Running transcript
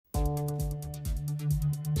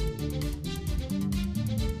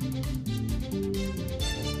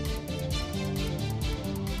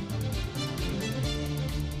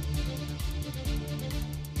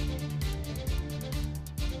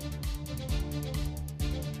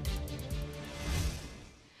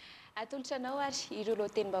Atolotra anao ary ireo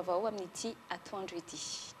lohatenim-baovao amin'ity atoandro ity.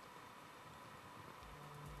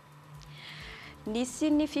 Nisy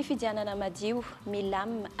ny fifidianana madio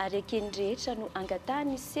milamina ary ekeny rehetra no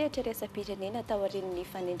angatahany sehatra iraisam-pirenena tao aorian'ny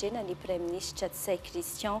fanendrena ny Praiminisitra Tsay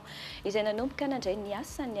Christian izay nanomboka nandray ny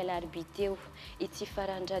asany ny alarobia teo. Ity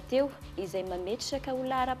farandra teo izay mametraka ho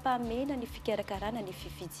laharam-pahamehana ny fikarakarana ny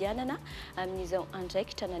fifidianana amin'izao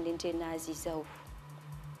andraikitra nanendrena azy izao.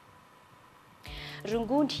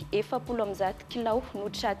 Rongony 700 kilao no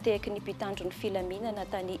trateky ny mpitandro ny filaminana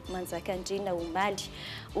tany Manjakandriana omaly.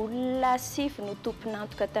 Olona 7 no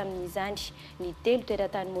tompon'antoka tamin'izany, ny 3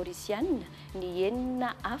 teratany Maorisiana, ny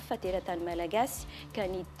 9 hafa teratany Malagasy ka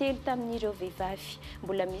ny 3 tamin'ireo vehivavy.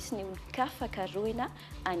 Mbola misy ny olon-kafa karohina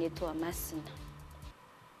any Toamasina.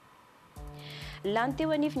 Lany teo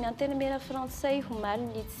anivony antenimera frantsay omaly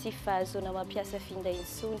ny tsy fahazoana mampiasa finday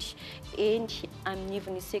intsony eny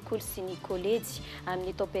amin'ivony sekoly sy ny kolejy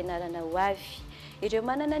amin'ny taom-pianarana ho avy. Ireo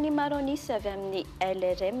manana ny maronisy avy amin'ny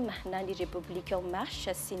LRM na ny République en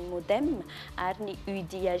marche sy ny Modem ary ny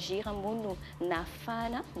UDAG mono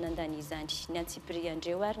nafana nandany izany. Ny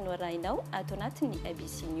antsipriandreo ary no arahinao ato anatin'ny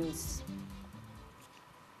ABC News.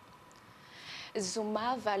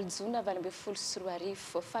 Zoma valojona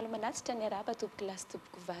 24 faly manasitra ny araba tompoko lasy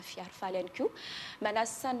tompoko vavy ary faly ihany koa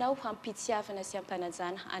manasanao ampitiavana sy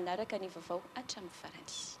ampanajana anaraka ny vaovao hatramin'ny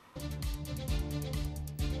farany.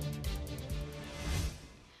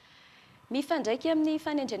 Mifandraiky amin'ny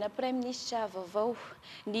fanendrena Praiminisitra vaovao,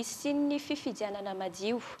 nisy ny fifidianana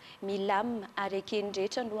madio milamina ary ekeny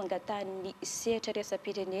rehetra no angatahan'ny sehatra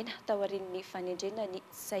iraisam-pirenena tao aorian'ny fanendrena ny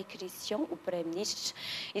Tsay Christian ho Praiminisitra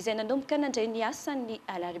izay nanomboka nandray ny asany ny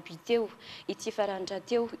alarobia teo. Ity farandra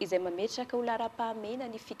teo izay mametraka ho laharam-pahamehana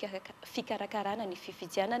ny fikarakarana ny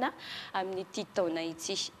fifidianana amin'ity taona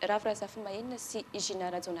ity. Ravorasafy mahenina sy Juin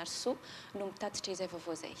no mitatitra izay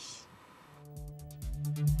vaovao izay.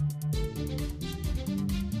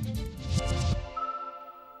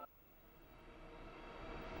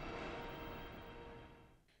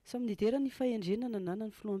 Samidera ny fahendrenana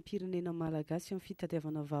nanany filoham-pirenena malagasy amin'ny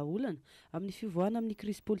fitadiavana vahaolana amin'ny fivoahana amin'ny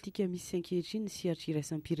krisy politika misy ankehitriny ny sehatra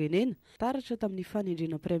iraisam-pirenena taratra tamin'ny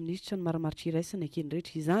fanendrena Praiminisitra ny maramaritra iraisana ekeny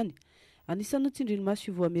rehetra izany. Anisan'ny tsindriny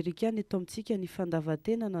maso Amerikana eto amintsika ny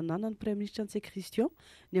fandavatena nananany Praiminisitra Tsay Christian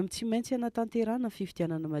ny amin'ny tsy maintsy anatanterana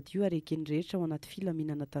fifidianana madio ary ekeny rehetra ao anaty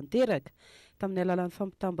filaminana tanteraka. Tamin'ny alalan'ny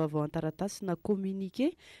fampitambavao an-taratasy na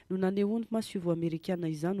communiqué no nanehoany maso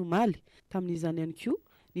Amerikana izany omaly. Tamin'izany ihany koa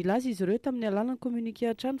nilaza izy ireo tamin'ny alalan'ny communiqué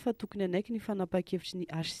hatrany fa tokony anaiky ny fanapa-kevitry ny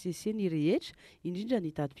HCC ny rehetra indrindra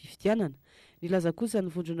ny tady-pifidianana. Nilaza kosa ny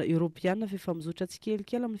vondrona Europiana fa efa mizotra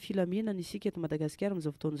tsikelikely amin'ny filaminana isika eto Madagasikara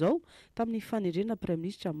amin'izao fotoana izao tamin'ny fanendrena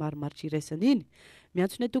Praiminisitra marimaritra iraisana iny.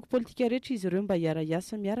 Miantsona itoko politika rehetra izy ireo mba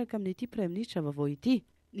hiara-iasa miaraka amin'ity Praiminisitra vaovao ity.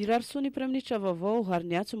 Ny rarisoa ny Praiminisitra vaovao ary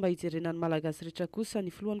ny antso mba hijerenan'ny malagasy rehetra kosa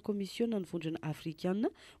ny filohan'ny komisiona ny vondrona Afrikana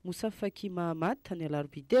Moussa Faki Mahamat tany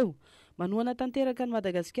alarobia teo. Manohana tanteraka ny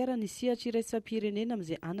Madagasikara ny sehatra iraisam-pirenena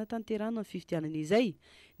amin'izay anatanterana ny fifidianana izay.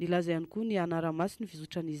 Nilaza ihany koa ny anara-maso ny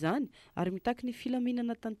fizotran'izany ary mitaky ny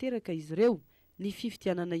filaminana tanteraka izy ireo. Ny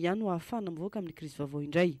fifidianana ihany no ahafahana mivoaka amin'ny krisy vaovao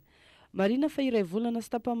indray. Marina fa iray volana sy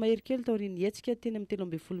tapa-mahery kely taorian'ny hetsika teny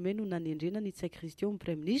amin'ny 13 Mey no nanendrena ny Tsay Christian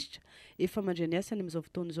Praiminisitra. Efa mandray ny asany amin'izao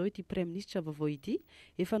fotoana izao ity Praiminisitra vaovao ity.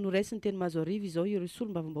 Efa noraisiny teny Mazoarivo izao ireo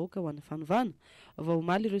solombavam-bahoaka ho an'ny fanovana. Vao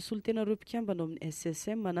omaly ireo solotena ireo mpikambana amin'ny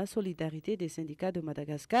SSM na Solidarité des syndicats de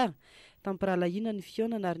Madagascar. Tampiralahina ny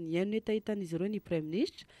fionana ary ny haino etahitan'izy ireo ny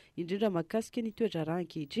Praiminisitra indrindra mahakasika ny toetra raha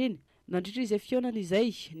ankehitriny. Nandritra izay fionana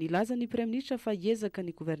izay, nilaza ny Praiminisitra fa hiezaka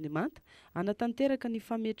ny governemanta anatanteraka ny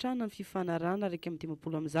fametrahana ny fifanarahana raika amin'ny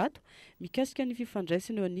 50% mikasika ny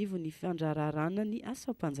fifandraisana eo anivon'ny fandrararana ny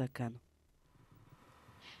asa-panjakana.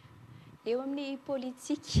 Eo amin'ny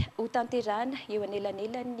politika ho tanterahana eo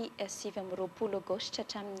anelanelan'ny 7 aogositra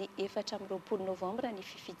hatramin'ny 4 novambra ny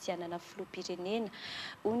fifidianana filoham-pirenena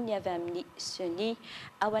hoy ny avy amin'ny CENI.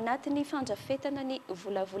 Ao anatin'ny fandrafetana ny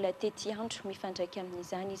volavola tety andro mifandraika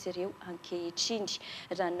amin'izany izy ireo ankehitriny.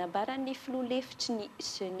 Raha nambaran'ny filoha lefitry ny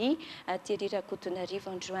CENI Thierry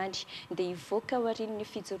Rakotonarivo androany dia hivoaka ao aorian'ny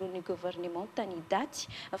fijoroan'ny gouvernemanta ny daty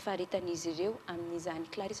faharitan'izy ireo amin'izany.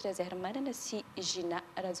 Clarisse Razermanana sy Juin.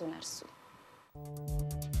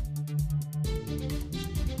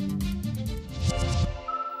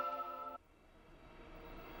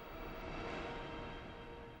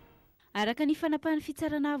 Araka ny fanapahan'ny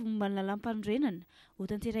fitsarana avy momba ny lalam-pandrenana ho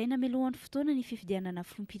tanteraina melohan'ny fotoana ny fifidianana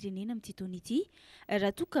filoham-pirenena amin'ity taona ity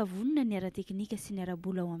raha toa ka vonona ny ara-teknika sy ny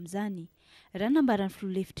ara-bola ao amin'izany. Raha nambaran'ny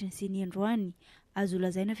filoha lefitry ny CENI androany azo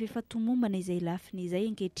lazaina fa efa tomombana izay lafiny izay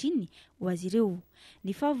ankehitriny ho azy ireo.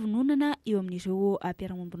 Ny fahavononana eo amin'ireo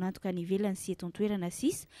mpiara-mambonantoka ny ivelany sy eto an-toerana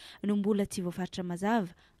sisa no mbola tsy voafaritra mazava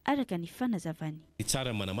araka ny fanazavany.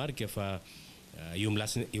 Tsara manamarika fa eo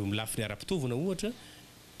amin'ny lafiny ara-pitovana ohatra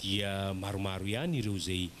dia maromaro ihany ireo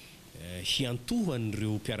izay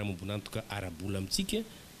hiantohan'ireo mpiara-mambonantoka arabola amintsika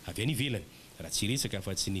avy any ivelany. Raha tsy resaka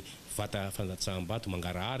fa tsy ny vata fandatsaham-bato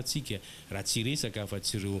mangarahary tsika, raha tsy resaka fa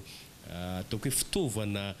tsy ireo ataoko hoe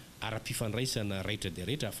fitaovana ara-pifandraisana raitra dia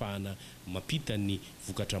raitra ahafahana mampita ny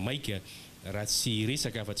vokatra maika, raha tsy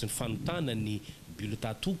resaka fa tsy ny fanotana ny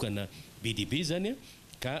bulletin tokana be dia be zany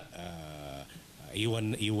ka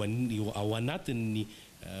ao anatin'ny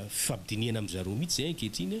fifampidiniana amin'ny zareo mihitsy zay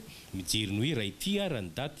ankehitriny mijery ny hoe raha ity ary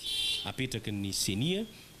ny daty apetraky ny senia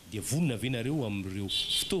dia vonona avy nareo amin'ireo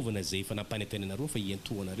fitaovana izay efa nampanantenanareo fa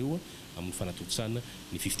hiantohanareo amin'ny fanatontosana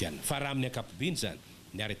ny fifidianana. Fa raha amin'ny ankapobeny zany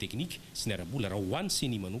ny ara teknika sy ny arabola raha ho an'ny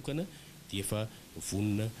senia manokana dia efa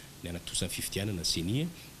vonona ny anatosana fifidianana senia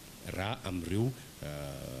raha amin'ireo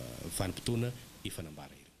vanim-potoana efa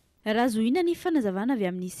nambara ireo. Raha zoina ny fanazavana avy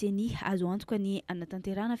amin'ny senia azo antoka ny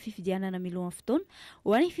anatanterahana fifidianana milohan'ny fotoana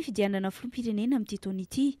ho any fifidianana filoham-pirenena amin'ity taona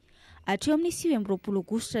ity. Hatreo amin'ny 9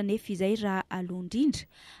 Aogositra nefa izay raha aloha indrindra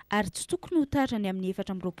ary tsy tokony ho tarany amin'ny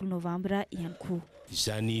 4 Novambra ihany koa.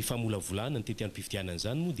 Izany famolavolana ny tety am-pifidianana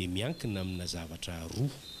izany moa dia miankina amina zavatra roa.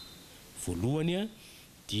 Voalohany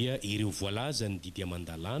dia ireo voalaza ny didy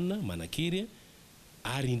amandalana manan-kery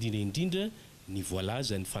ary indrindra ny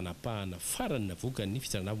voalaza ny fanapahana farany navoaka ny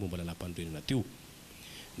fitsaranavy momba lalam-panorenana teo.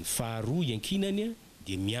 Ny faharoa iankinany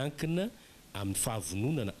dia miankina amin'ny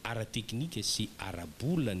fahavononana ara-teknika sy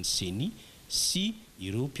arabola ny senia sy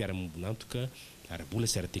ireo mpiara-mambonantoka arabola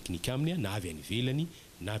sy ara-teknika aminy na avy any ivelany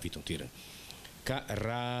na avy eto an-toerana. Ka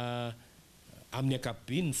raha amin'ny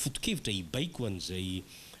ankapobeny ny foto-kevitra hibaiko an'izay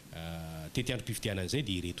tety androm-pifidianana izay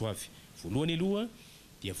dia ireto avy. Voalohany aloha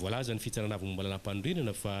dia voalaza ny fitsaranavy momba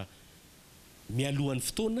lalam-panorenana fa mialohan'ny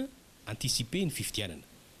fotoana antisipe ny fifidianana.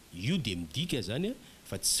 Io dia midika zany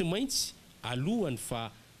fa tsy maintsy alohan'ny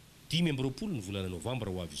fa 5 ny volana Novambra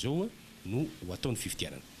ho avy izao no ho ataon'ny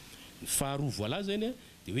fifidianana. Ny faharoa voalaza iny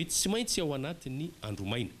dia hoe tsy maintsy ao anatin'ny andro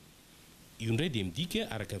maina. Io indray dia midika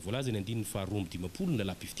araka ny voalaza ny 2 ny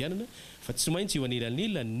lalam-pifidianana fa tsy maintsy eo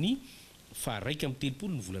anelanelany ny 1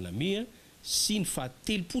 ny volana Mea sy ny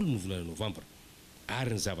 30 ny volana Novambra.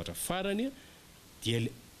 Ary ny zavatra farany dia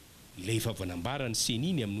ilay efa vanambarany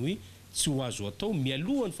seniny amin'ny hoe tsy ho azo atao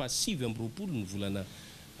mialohan'ny 7 ny volana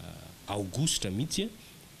Aogositra mihitsy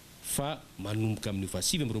fa manomboka amin'ny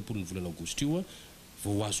 7 ny volana Aogositra io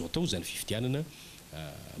vao azo atao zany fifidianana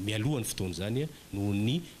mialohan'ny fotoana zany noho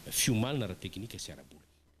ny fiomanana ara-teknika sy arabola.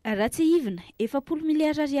 Raha tsy ivina 70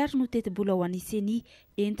 miliara ariary no teti-bola ho an'ny senia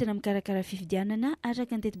entina mikarakara fifidianana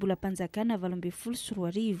araka ny teti-bolam-panjakana 12 sy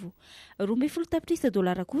 2000. 12 tapitrisa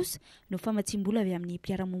dolara kosa no famatsim-bola avy amin'ny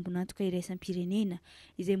mpiara-mambonantoka iraisam-pirenena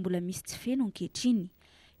izay mbola misy tsy feno ankehitriny.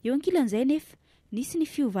 Eo ankilan'izay nefa nisy ny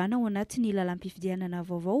fiovana ao anatin'ny lalam-pifidianana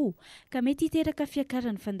vaovao ka mety hiteraka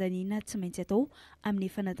fiakarany fandaniana tsy maintsy atao amin'ny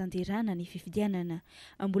fanatanterahana ny fifidianana.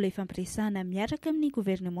 Mbola ifampiresahana miaraka amin'ny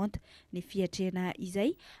gouvernemanta ny fiatrehana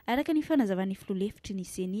izay araka ny fanazavan'ny filoha-lefitry ny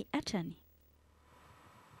senia hatrany.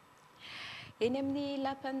 Eny amin'ny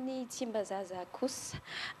lapan'ny Tsimbazaza kosa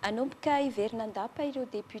anomboka hiverina andapa ireo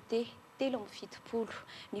député 70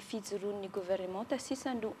 ny fijoroan'ny gouvernemanta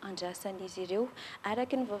sisa no andrasan'izy ireo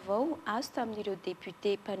araka ny vaovao azo tamin'ireo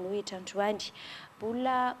député mpanohitra androany.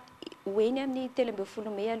 Mbola hoeny amin'ny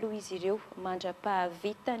 13 Mey aloha izy ireo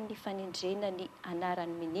mandra-pahavitan'ny fanendrena ny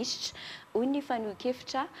anaran'ny minisitra hoy ny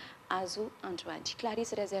fanohi-kevitra azo androany.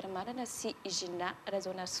 Clarisse Razermanana sy Gina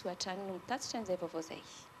Razona Soatrany no mitatitra an'izay vaovao zay.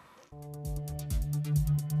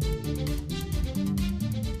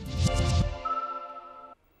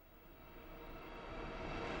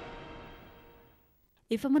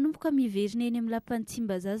 Efa manomboka miverina eny amin'ny lapan'ny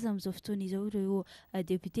Tsimbazaza amin'izao fotoana izao ireo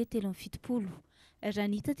député 70. Raha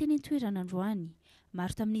nita teny an-toerana androany,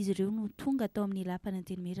 maro tamin'izy ireo no tonga atao amin'ny lapan'ny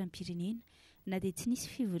antenimieram-pirenena na dia tsy nisy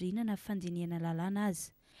fivoriana na fandiniana lalàna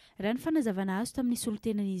azy. Raha ny fanazavana azo tamin'ny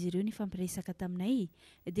solotenan'izy ireo ny fampiresaka taminay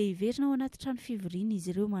dia hiverina ao anaty trano fivoriana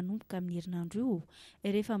izy ireo manomboka amin'ny herinandro io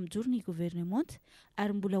rehefa mijoro ny gouvernemanta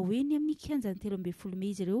ary mbola hoeny amin'ny kianjan'ny 13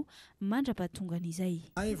 Mey izy ireo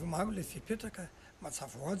mandra-pahatongan'izay. Maro le fipetraka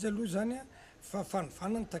mazava ho azy aloha zany fa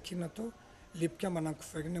fanofanany takina atao le mpikamana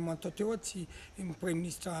gouvernemanta teo tsy premier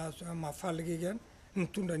ministre mahafaly rery ihany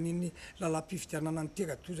nitondra niny lalam-pifidianana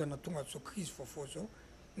niteradozana tonga zao crise vaovao zao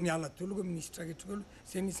niala daholo ministre rehetra olo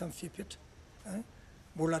zay nisy fipetra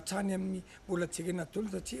mbola trany amin'ny mbola jerena daholo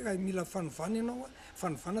satria raha mila fanovana ianao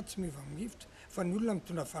fanovana tsy miva mirivotra fa ny olona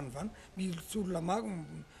mitondra fanovana misy olona maro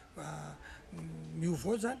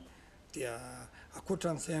miovao zany dia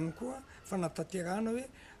akoatran'izay ihany koa fanatanterahana hoe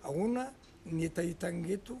ahoana ny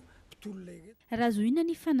etahitan'reto mpitolona ireto. Raha Juin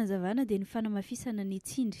ny fanazavana dia ny fanamafisana ny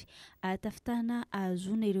tsindry ahatafitana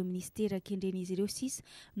ahazona ireo ministera kendren'izy ireo sisa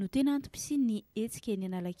no tena antopisi ny hetsika eny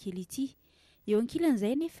Analakely ity. Eo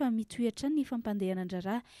ankilan'izay nefa mitohatra ny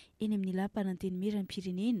fampandehanan-draharaha eny amin'ny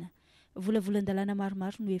lampanantenimieram-pirenena. Volavolan-dalàna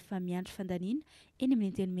maromaro no efa miandry fandaniana eny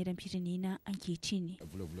amin'ny antenimieram-pirenena ankehitriny.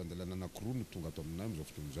 Volavolan-dalàna anankiroa no tonga ato aminay amin'izao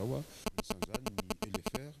fotoana izao isan'izany ny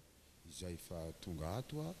LFR izay efa tonga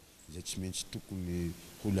ato izay tsy maintsy tokony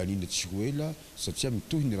ho laniana tsy ho ela satria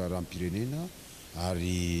mitohy ny raharam-pirenena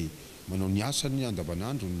ary manao ny asany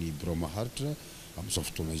andavanandro ny bureau maharitra amin'izao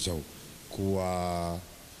fotoana izao. Koa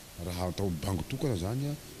raha atao bango tokana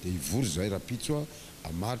zany dia ivory zay rapitso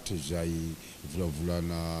amaritra izay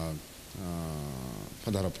volavolana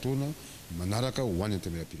fandaharam-potoana manaraka ho any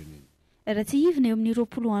antenimieram-pirenena. Raha tsy ivina eo amin'ny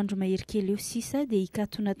 20 andro maherikely eo sisa dia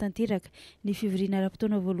hikatona tanteraka ny fivoriana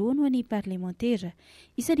ara-potoana voalohany ho an'ny parlementaira.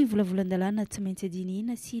 Isan'ny volavolan-dalàna tsy maintsy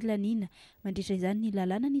adinina sy laniana mandritra izany ny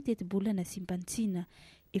lalàna ny teti-bolana sy mpantsiana.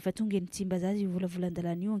 Efa tonga ny Tsimbazazy io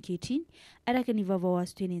volavolan-dalàna io ankehitriny araka ny vaovao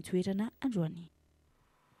azo teny an-toerana androany.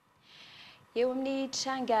 Eo amin'ny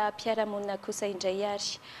tranga mpiaramonina kosa indray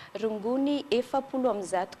ary rongony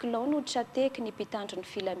 700 kilao no trateky ny mpitandro ny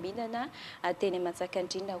filaminana teny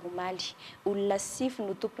Manjakandriana Omaly. Olona 7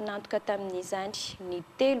 no tompon'antoka tamin'izany, ny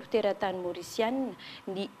 3 teratany Maorisianina,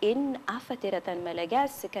 ny 4 hafa teratany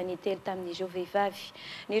Malagasy ka ny 3 tamin'ireo vehivavy.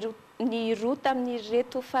 Ny roa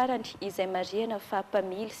tamin'ireto farany izay marihana fa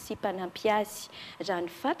mpamily sy mpanampy azy. Raha ny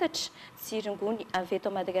fantatra sy rongony avy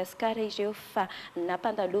eto Madagasikara ireo fa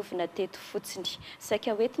nampandalovina teto fotsiny.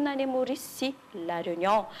 Saika hoentina any Maurice sy La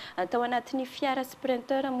Réunion. Tao anatin'ny fiara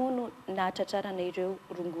sprinter moa no nahatratrarana ireo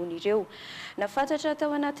rongony ireo. Nafantatra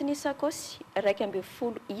tao anatin'ny sakosy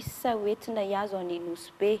 12 isa hoentina iazo any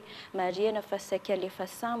Nosbe. Marihana fa saika alefa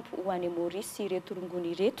sambo ho any Maurice ireto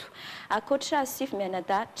rongony ireto. Akoatra sivy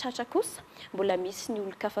mianadahy tratra kosa mbola misy ny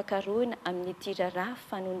olon-kafakarohana amin'ny tirara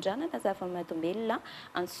fanondranana zava-mahadomelona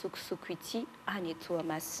ansokosoko ity any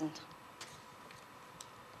Toamasina.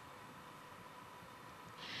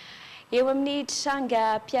 Eo amin'ny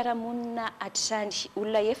tranga mpiaramonina Atrany,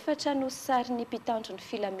 olona 4 no sary ny mpitandro ny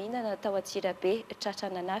filaminana atao Atsirabe tratra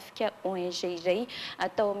nanafika ONG iray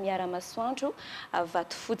atao Miaramasoandro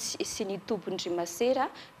Vatofotsy sy ny Tobondrimasera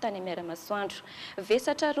tany Miaramasoandro.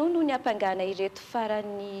 Vesatra roa no ny ampangana ireto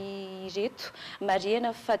farany ireto,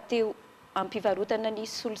 marihana fa teo ampivarotana ny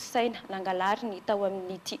solosaina nangalariny tao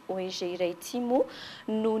amin'ity ONG iray ity moa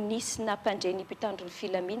no nisy nampandre ny mpitandro ny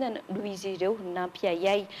filaminana noho izy ireo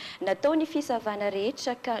nampiayay. Natao ny fisavana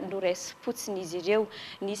rehetra ka noraisi-potsiny izy ireo.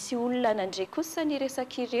 Nisy olona nandre kosa ny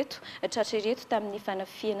resaka ireto tratra ireto tamin'ny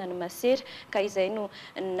fanafiana ny Masera ka izay no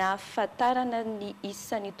nahafantarana ny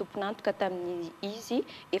isan'ny tompon'antoka tamin'ny izy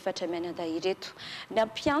 4 mianadahy ireto.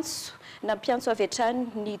 Nampiantso avy hatrany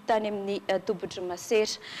ny tany amin'ny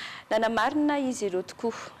Tobondrimasera. Nanamarina izy ireo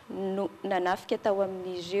tokoa no nanafika tao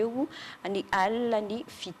amin'ireo ny alina ny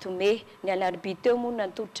fitome. Ny alarobia teo moa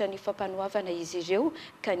nantolotra ny fampanoavana izy ireo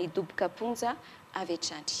ka ny doboka ponja avy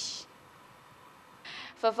hatrany.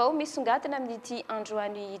 Vaovao misongadina amin'ity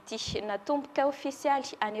androany ity, natomboka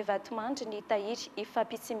ofisialy any Vatomandry ny tahiry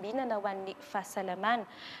ifampitsimbinana ho an'ny fahasalamana.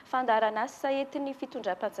 Fandarana asa entin'ny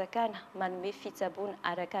fitondram-panjakana manome fitsaboana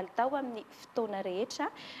araka-tao amin'ny fotoana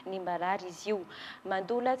rehetra ny marary izy io.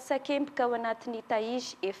 Mandola tsakemboka ao anatin'ny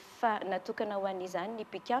tahiry efa natokana ho an'izany ny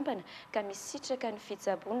mpikambana ka misitraka ny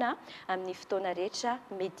fitsaboana amin'ny fotoana rehetra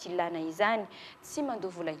mety ilana izany, tsy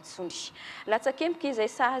mandovola intsony. Latsakemboka izay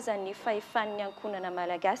sahaza ny fahefan'ny ankonana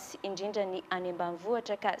Malagasy indrindra ny any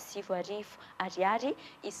ambanivohitra ka 7,000 ariary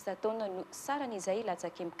isan-taona no saran'izay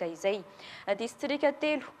latsakemboka izay. Distrika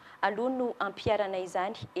 3 aloha no ampiarana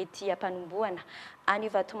izany ety ampanomboana. Any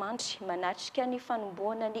Vatomandry manatrika ny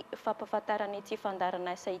fanomboana ny fampahafantarana ity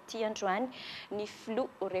fandarana asa ity androany ny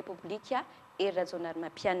filoha Repoblika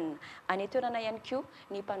Rajaonarimampianina. Any toerana ihany koa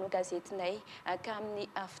ny mpanao gazetinay ka amin'ny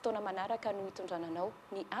fotoana manaraka no hitondrananao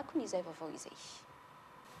ny akon'izay vaovao izay.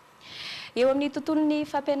 Eo amin'ny tontolon'ny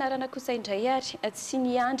fampianarana kosa indray ary tsy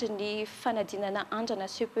niandry ny fanadinana andrana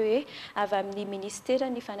CPE avy amin'ny ministera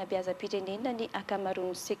ny fanabeazam-pirenena ny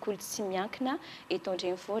akamaroan'ny sekoly tsy miankina eto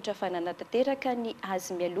andrenivohitra fa nanatanteraka ny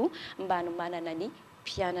azy mialoha mba hanomanana ny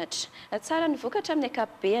mpianatra. Tsara ny vokatra amin'ny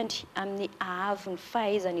ankapobeny amin'ny ahavon'ny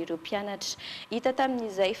fahaizan'ireo mpianatra. Hita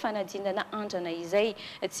tamin'izay fanadinana andrana izay,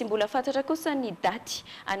 tsy mbola fantatra kosa ny daty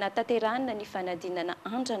anatanterahana ny fanadinana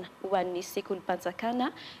andrana ho an'ny sekolim-panjakana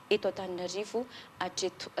eto Antananarivo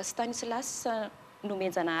hatreto. Stanislas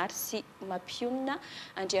nomenjanahary sy mampionina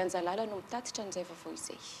Andrianjalala no mitatitra an'izay vaovao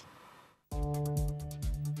izay.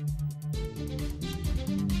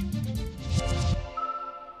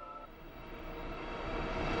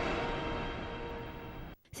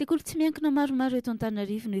 Sekoly tsy miankina maromaro eto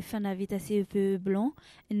Antananarivo no efa navita CEPE blanc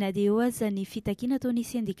na dia eo aza ny fitakiana ataon'ny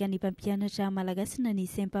sendikany mpampianatra malagasy na ny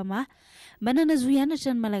SEMPAMA. Manana zo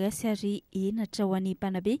hianatra ny malagasy ary enatra ho an'ny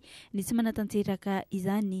mpanabe ny tsy manatanteraka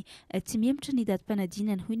izany tsy miemitra ny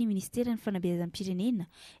datim-panadinana hoy ny ministeran'ny fanabeazam-pirenena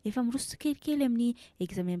efa miroso kelikely amin'ny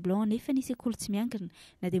examen blanc nefa ny sekoly tsy miankina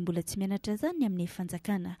na dia mbola tsy mianatra zany amin'ny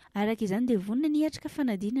fanjakana. Araka izany dia vonina ny hatrika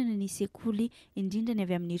fanadinana ny sekoly indrindra ny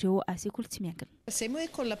avy amin'ireo sekoly tsy miankina. Zay moa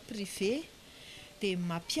école privé dia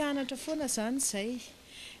mampianatra foana zany zay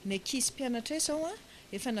ny ankizy mpianatra izao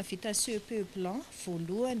efa navita CEPE blanc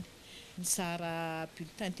voalohany nizara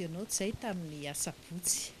bulletin de note zay tamin'ny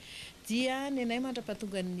asabotsy dia ny anay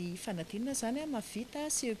mandra-pahatonga ny fanadinana zany mavita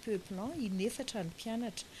CEPE blanc inefatra ny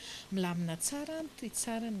mpianatra milamina tsara mitohy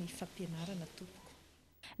tsara ny fampianarana tompoko.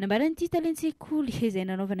 Nambarany ity talentsekoly izay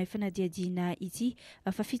nanaovana fanadiadiana ity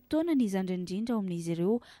fa 7 taona ny izandry indrindra ao amin'izy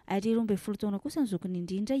ireo ary 12 taona kosa ny zokony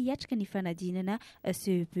indrindra hiatrika ny fanadinana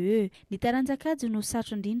CEPE. Ny taranjakajy no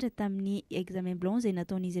sarotra indrindra tamin'ny examen blanc izay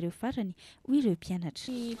nataon'izy ireo farany hoy ireo mpianatra.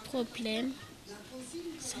 Ny problème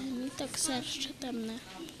izany hitako sarotra tamina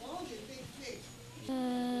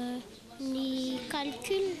ny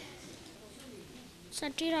calcul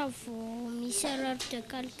satria raha vao misy erreur de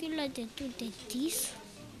calcul dia tonga dia diso.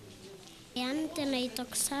 Ihany tena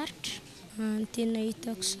hitako sarotra. Ny tena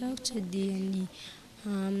hitako sarotra dia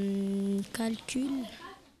ny calcul.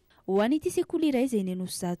 Ho an'ity sekoly iray izay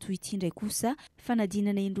nenozato ity indray kosa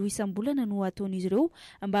fanadinana indroa isam-bolana no ataon'izy ireo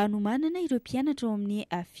mba hanomanana ireo mpianatra ao amin'ny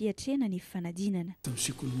fiatrena ny fanadinana. Amin'ny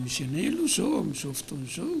sekoly misy anay aloha zao amin'izao fotoana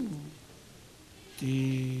izao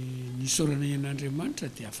dia ny saorana ian'Andriamanitra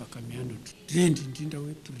dia afaka mianatra. Indrindra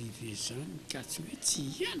hoe privé zany ka tsy hoe tsy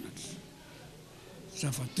hianatra.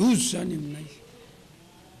 Zava-dozo zany aminay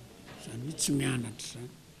zany hoe tsy mianatra zany.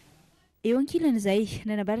 Eo ankilan'izay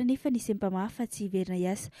nanambara nefa ny SEMPAMA fa tsy hiverina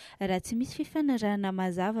hiasa raha tsy misy fifanarahana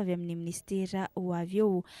mazava avy amin'ny ministera ho avy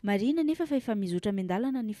eo. Marina nefa fa efa mizotra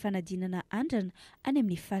miandalana ny fanadinana andrana any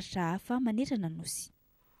amin'ny faritra hafa manerana nosy.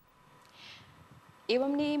 Eo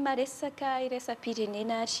amin'ny maresaka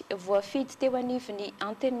iraisam-pirenena voafidy teo anivon'ny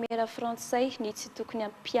antenimera frantsay ny tsy tokony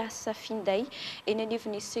hampiasa finday eny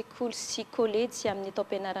anivon'ny sekoly sy kolejy amin'ny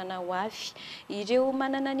taom-pianarana ho avy. Ireo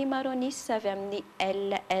manana ny maronis avy amin'ny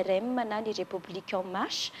LRM na ny République en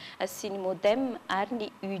marche sy ny Modem ary ny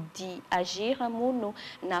UD Agir moa no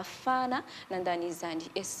nafana nandany izany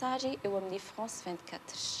sary eo amin'ny France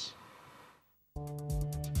 24.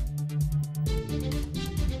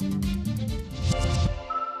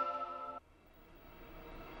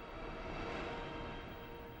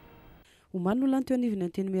 Omano lanto anivony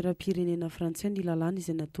antenimera-pirenena frantsay ny lalàna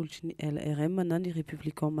izay natolotry ny LRM na ny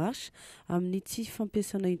République en marche amin'ny tsy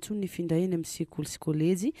fampiasana intsony ny finday eny amin'ny sekoly sy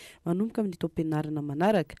kolejy manomboka amin'ny taom-pianarana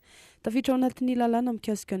manaraka. Tafiditra ao anatin'ny lalàna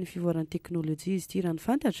mikasika ny fivoaran'ny teknôlôjia izy ity raha ny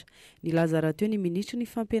fantatra. Nilaza raha teo ny ministra ny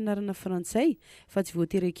fampianarana frantsay fa tsy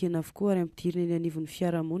voatery ekena avokoa ary ampidirina eny anivon'ny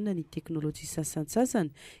fiarahamonina ny teknôlôjia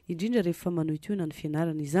sasansasany indrindra rehefa manohitoana ny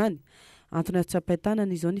fianarana izany. Antony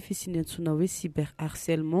atsapain-tanana izao ny fisiany antsoina hoe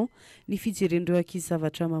cyberharcèlement, ny fijeren'ireo ankizy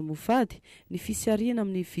zavatra mamofady, ny fisariana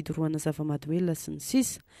amin'ny fidorohana zava-mahadomelona sy ny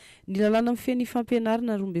sisa. Ny lalàna mifehy ny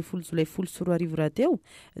fampianarana 12 Jolay 2024 rahateo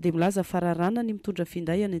dia milaza fararana ny mitondra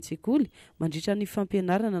finday any an-tsekoly mandritra ny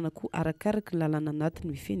fampianarana na koa arakaraka ny lalàna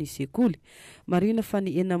anatiny mifehy ny sekoly. Marina fa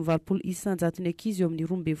ny 920 isan-jaton'ny ankizy eo amin'ny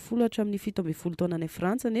 12 hatramin'ny 17 taona any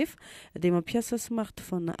Frantsa nefa dia mampiasa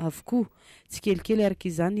smartphone avokoa. Tsy kelikely araka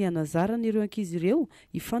izany anazara ireo ankizy ireo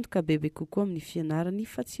hifantoka bebe kokoa amin'ny fianarany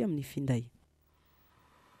fa tsy amin'ny finday.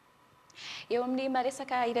 Eo amin'ny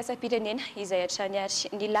maresaka iraisam-pirenena izay hatrany ary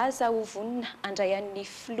nilaza ho vonina andray an'ny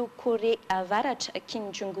filoha Korea Avaratra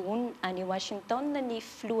Kim Jong-un any Washington ny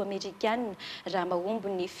filoha Amerikana raha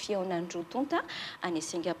mahomby ny fihaonandroa-tonta any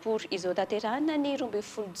Singapour izao tanterahana ny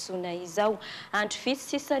 12 Jona izao. Andro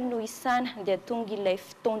vitsy sisa no isana dia tonga ilay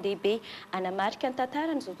fotoan-dehibe anamarika ny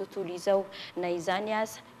tantaran'izao tontolo izao. Na izany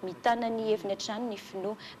aza mitana ny heviny hatrany ny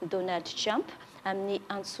finoa Donald Trump amin'ny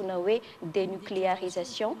antsoina hoe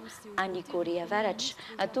dénucléarisation any Korea Avaratra.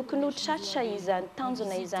 Tokony ho tratra izany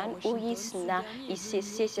tanjona izany ho izy na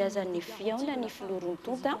hisesisesy aza ny fihaona ny filoha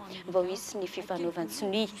roa-tonta vao hisy ny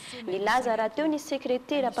fifanaovan-tsony. Nilaza raha teo ny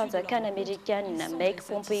sekretera mpanjakana Amerikana Mike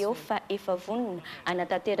Pompeo fa efa vonina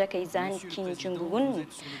anatanteraka izany Kim Jong-un.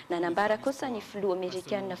 Nanambara kosa ny filoha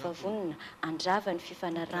Amerikana fa vonina andrava ny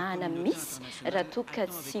fifanarahana misy raha toa ka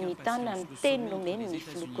tsy mitana ny teny nomeny ny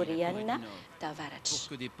filoha Koreana fahavaratra pour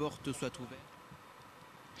que des portes soient ouvertes.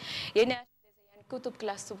 eny ihany koa tompoko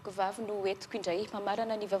lasy tompoko vavy no entiko indray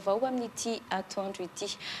mamarana ny vaovao amin'ity atoandro ity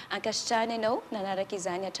ankasitrahana ianao nanaraka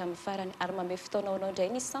izany hatramin'ny farany ary manome fotoanao anao indray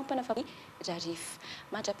ny sampana fa rarifo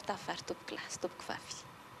mandrapitafy vary tompoko lasy tompoko vavy